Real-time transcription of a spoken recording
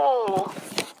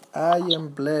I am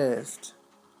blessed.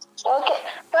 Okay,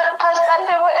 but Pastor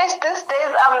Ndebo, these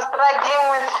days I'm struggling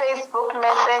with Facebook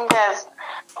messengers.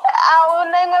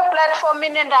 Awuna platform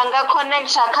ine ndanga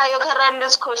connect akayo kara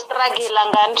ndisikho struggle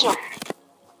ngancho.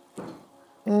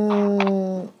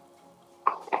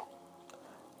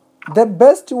 The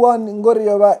best one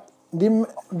ngoriyoba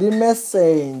the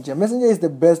messenger. Messenger is the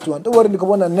best one. Don't worry,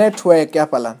 ndikubona network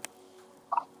yapha la.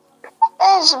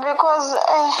 It's because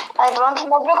I don't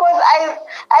know, because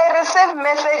I receive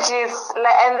messages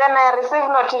and then I receive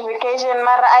notification,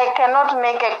 but I cannot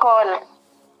make a call.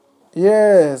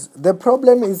 Yes, the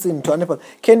problem is in Twanipal.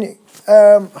 Can you,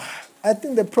 I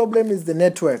think the problem is the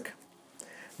network,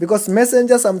 because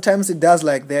Messenger sometimes it does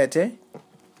like that, eh?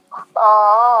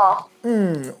 Oh.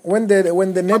 When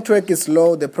the network is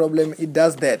low, the problem it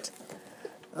does that.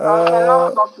 Okay,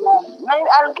 no problem.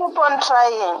 I'll keep on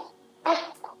trying.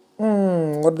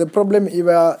 What the problem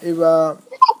iba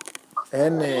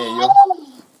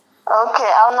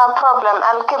Okay, no problem.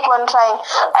 I'll keep on trying.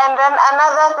 And then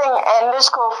another thing, and this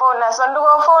phone. So do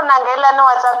go phone ngela no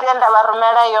WhatsApp yenda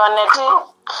barumela yone ti.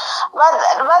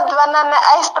 But banana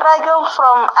I struggle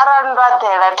from around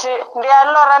badela ti. Ndi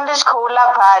alora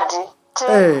ndishikula badi.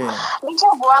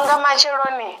 Ndichobwanga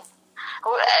macheloni.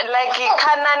 Like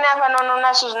kanani apa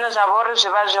nonona zwine zwavhori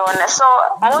zwiva zwione. So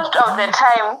most of the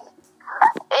time,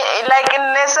 like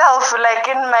in myself, like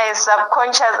in my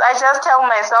subconscious, I just tell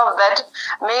myself that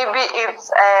maybe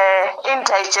it's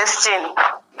indigestion.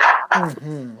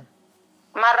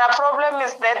 Mara problem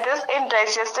is that this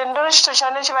indigestion ndo chithu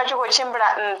chone chiva chiko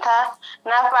chimbira ntha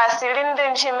na fasi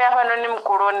linde nchimi apa noni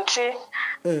mkulonti.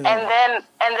 And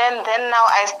then now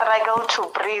I struggle to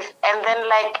breathe, and then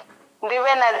like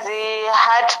even as the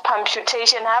heart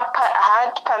palpitation,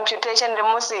 the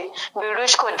musi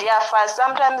bilush kodia fast.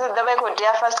 Sometimes the way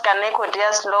kodia fast can make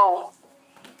kodia slow.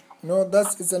 No,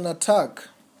 it's an attack.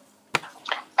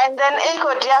 And then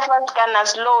kodia fast can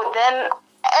slow. Then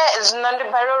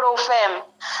zinonde barrel fem.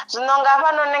 Zinonga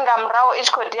fano ninga mrao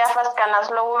kodia fast can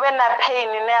slow. When a pain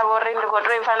in every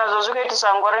kodia fano zozuke to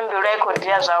sangore mbile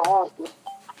kodia zavu.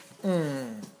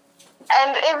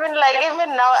 And even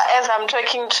now as I'm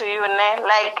talking to you,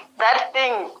 like that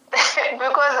thing,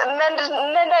 because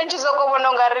nenda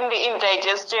nchizokomononga rindi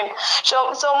indigestion.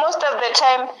 So most of the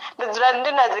time, the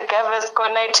Zrandina the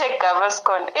Gaviscon, I take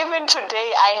Gaviscon. Even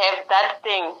today, I have that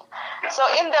thing. So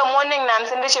in the morning,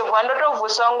 namsendishi wandoto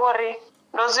vusongori,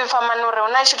 dozi famanure,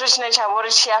 unachitu chine chavori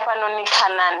chiafa noni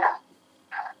kanana.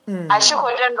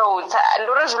 Ashikotendo utsa,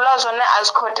 ndure zula zone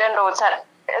askotendo utsa.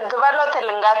 Duvalote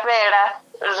lingafera.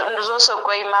 Zoso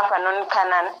kwa imafa non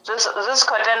kanan. Zos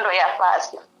kotendo ya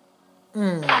fasi.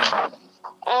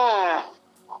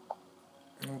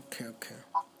 Okay.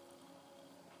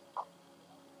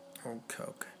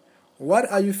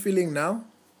 What are you feeling now?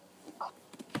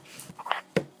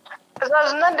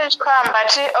 So not this crime,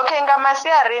 but okay,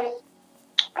 ngamasiari.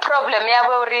 Problem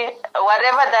yabori,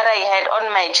 whatever that I had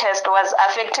on my chest was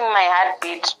affecting my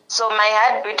heartbeat. So my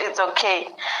heartbeat is okay.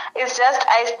 It's just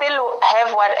I still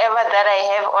have whatever that I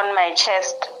have on my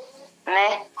chest.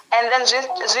 Ne? And then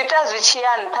zwita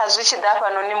zvichian tazvichidafa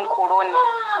noni mkuroni.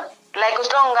 Like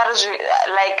ustonga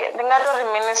like ndingatori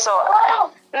mini so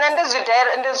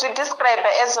ndezvidescribe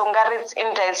as ungari it's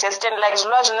indigestion, like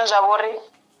zvilwa zvino zvavori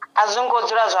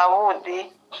azvingodzura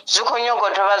zvavudi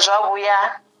zvikonyongodova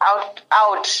zvavuya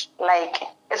out, like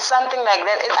it's something like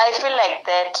that. I feel like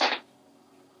that.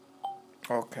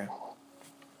 Okay.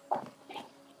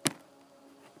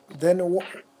 Then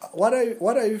what are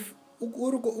you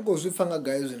ukozvifanga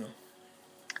guys, you know?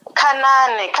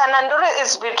 Kananduri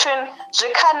is between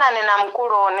Zvikanani and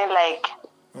Mkuroni, like.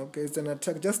 Okay, it's an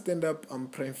attack. Just stand up. I'm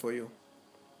praying for you.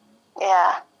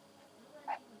 Yeah.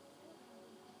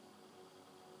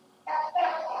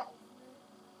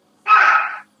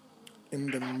 In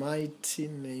the mighty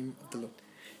name of the Lord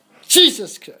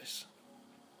Jesus Christ,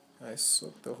 I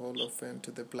soak the whole of it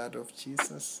into the blood of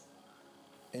Jesus,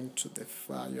 into the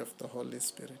fire of the Holy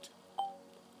Spirit.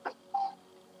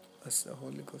 As the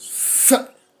Holy Ghost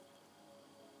fire,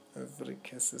 every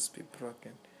curses be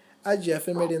broken. Aji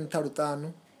afemeli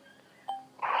ntarutanu.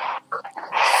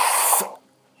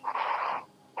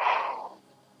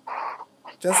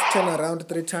 Just turn around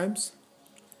 3 times.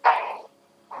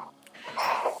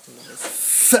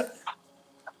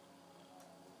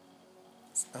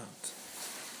 It's out.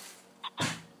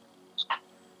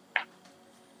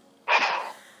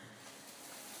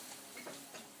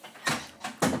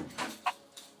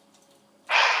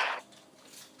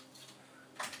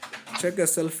 Check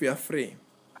yourself, you are free.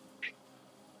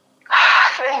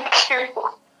 Thank you.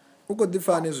 Who got the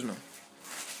funnies, you know?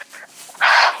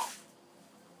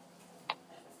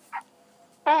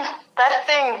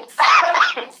 thing.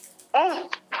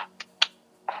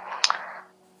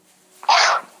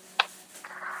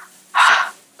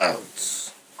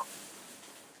 Out.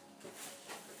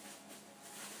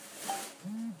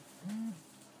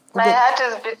 My heart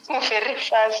is beating very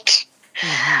fast.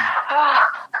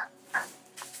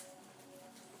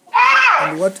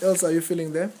 And what else are you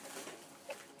feeling there?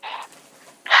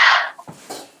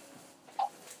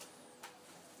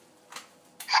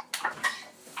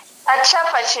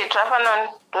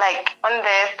 Like on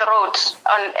the throat,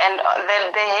 and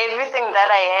the heavy thing that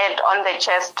I had on the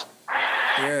chest.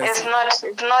 Yes.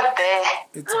 It's not there.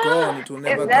 It's gone. It will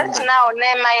never come That's back. now.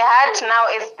 My heart now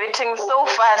is beating so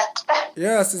fast.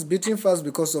 Yes, it's beating fast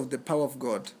because of the power of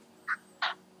God.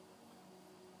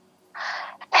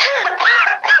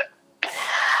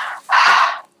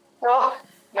 Oh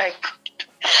my God.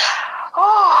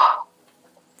 Oh.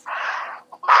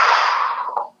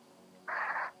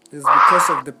 It's because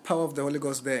of the power of the Holy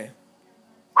Ghost there.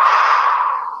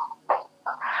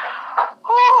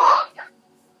 Oh.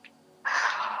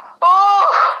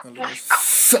 Oh. Holy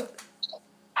Ghost.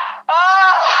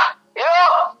 Ah.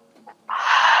 Yeah.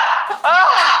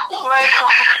 Ah. My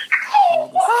God.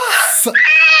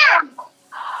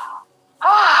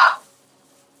 Ah.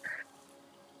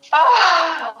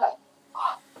 Ah.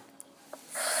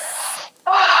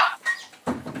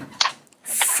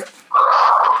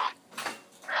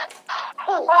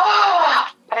 Oh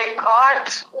my God.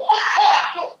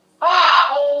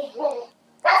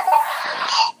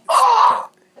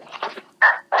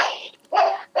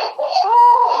 Burn.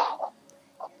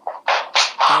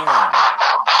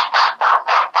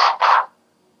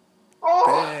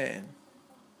 Burn.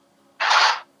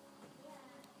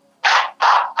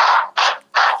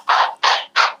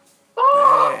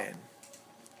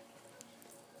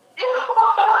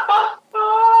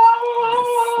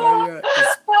 The fire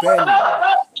is burning.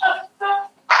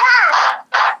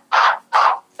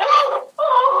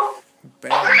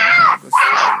 Burn. Holy Ghost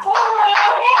fire.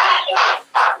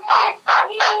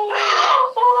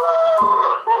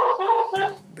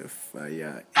 The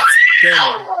fire is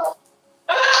burning.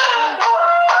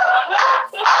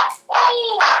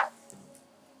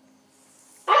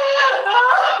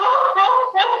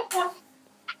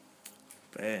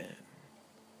 Burn.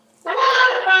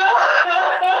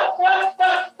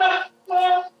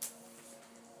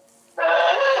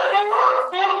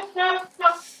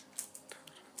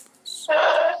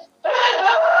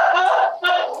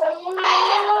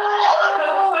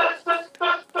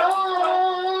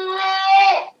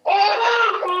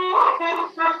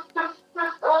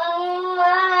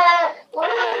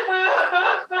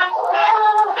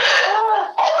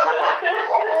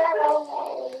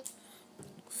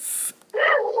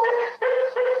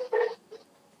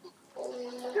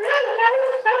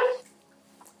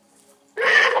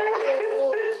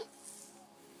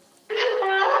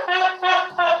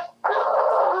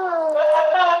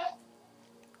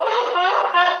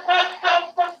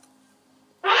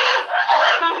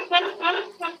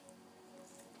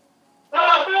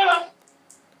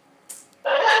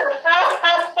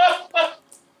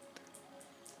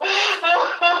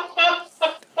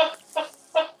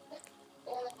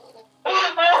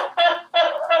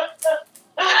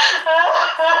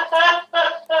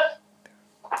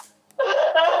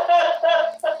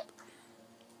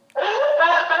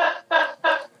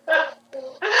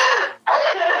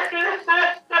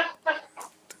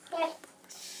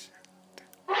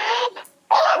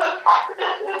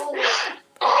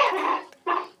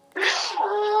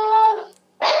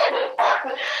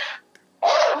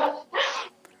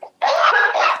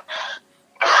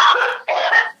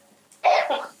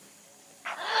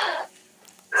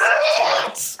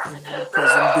 Every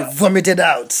poison be vomited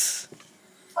out.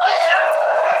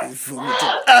 Be vomited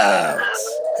out.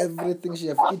 Everything she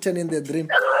have eaten in the dream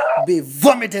be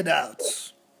vomited out.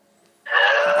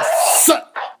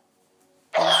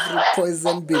 Every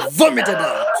poison be vomited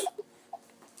out.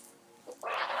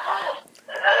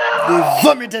 Be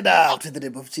vomited out in the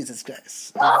name of Jesus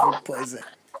Christ. Every poison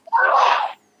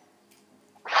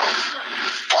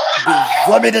be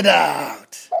vomited out.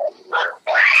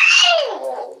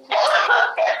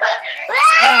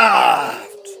 Out.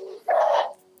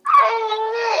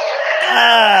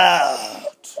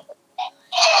 Out.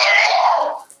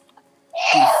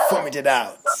 Be vomited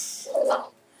out.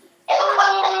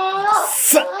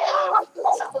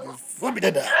 Be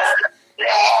vomited out.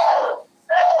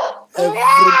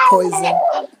 Every poison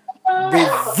be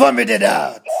vomited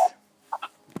out.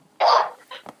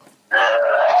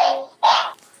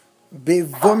 Be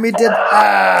vomited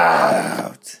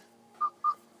out.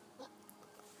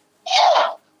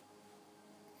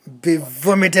 Be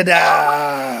vomited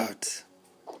out.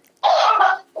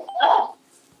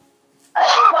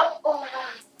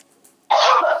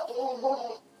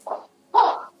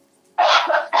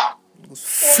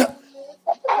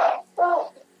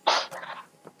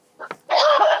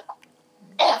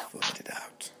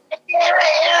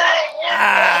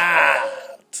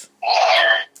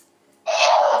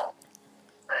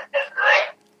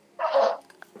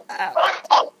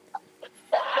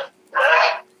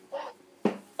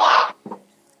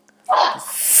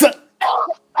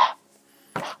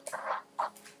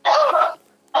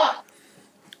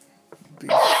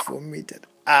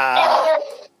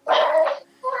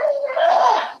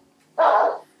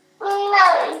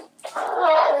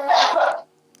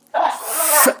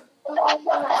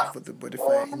 for the body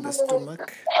fire in the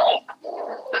stomach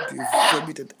be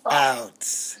vomited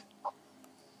out.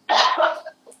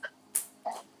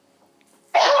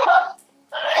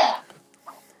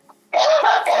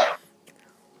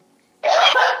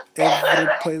 Every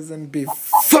poison be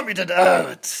vomited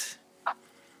out.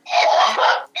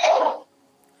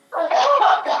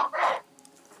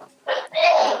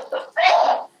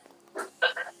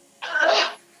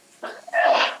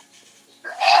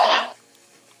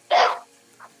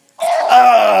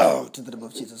 Out in the name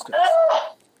of Jesus Christ.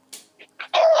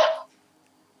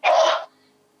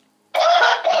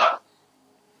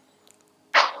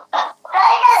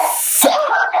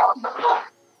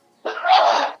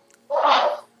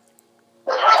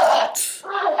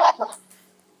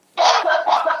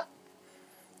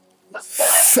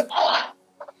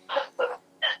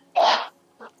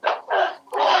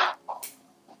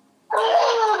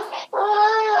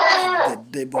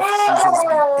 The name of Jesus,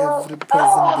 be every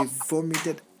poison be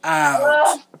vomited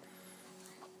out.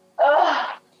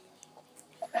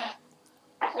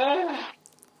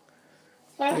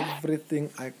 Everything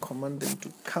I command them to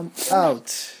come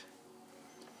out.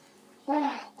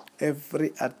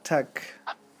 Every attack.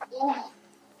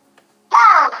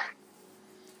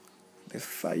 The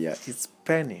fire is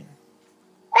burning.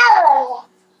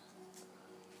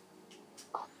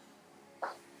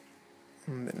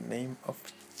 In the name of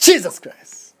Jesus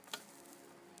Christ.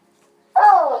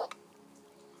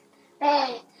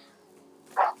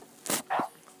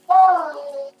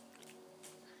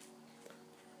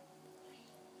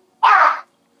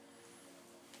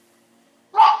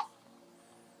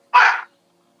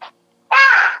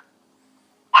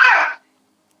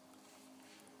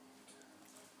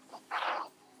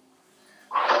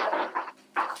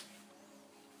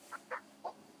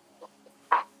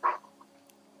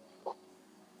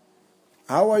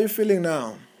 How are you feeling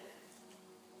now?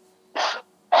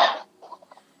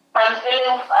 I'm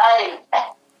feeling fine.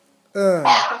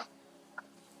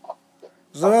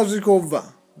 So how's it over?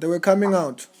 They were coming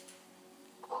out.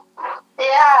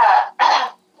 Yeah.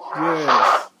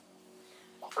 Yes.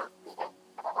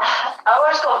 I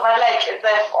was over like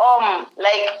the form,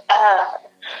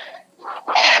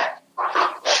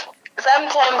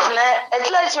 sometimes it's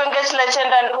like when get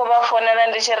legend and over phone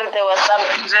and there was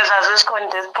something just going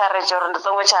to discourage or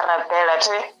so much arabella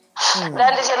too. Then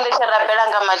the rabela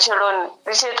nga macheloni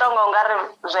ndichitonga ungari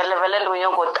zvelevele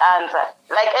ndiyongotanza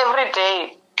like every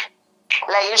day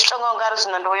like ichitonga ungari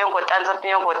zvino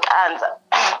ndiyongotanza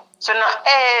so no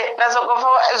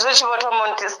nazokofa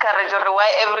zvichivotoma discourage or why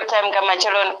every time nga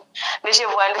macheloni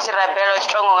ndichivwa ndichirabela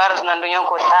chitonga ungari zvino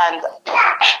ndiyongotanza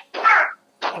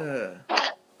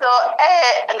so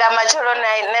nga macheloni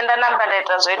nenda namba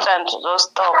ndaita zvoita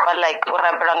zvostopa like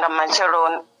urabela nga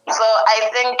macheloni. So I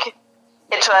think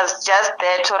it was just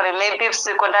there to maybe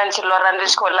psikolora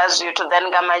ndichikola zvitu then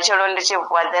ngamachelo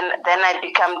ndichivwa then I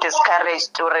become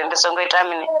discouraged to ndisongoita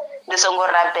mini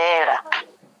ndisongorabhera.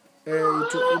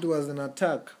 It was an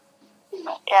attack.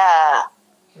 Yeah.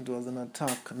 It was an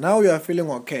attack. Now you are feeling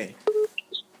okay.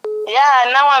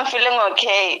 Yeah, now I'm feeling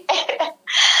okay.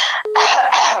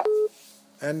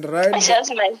 And right.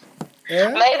 Just my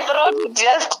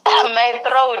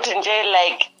throat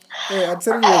like. Hey, I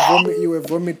tell you were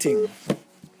vomiting.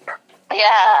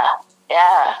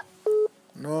 Yeah.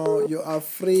 No, you are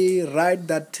free. Write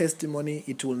that testimony.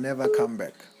 It will never come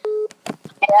back.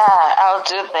 Yeah, I'll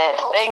do that. Thank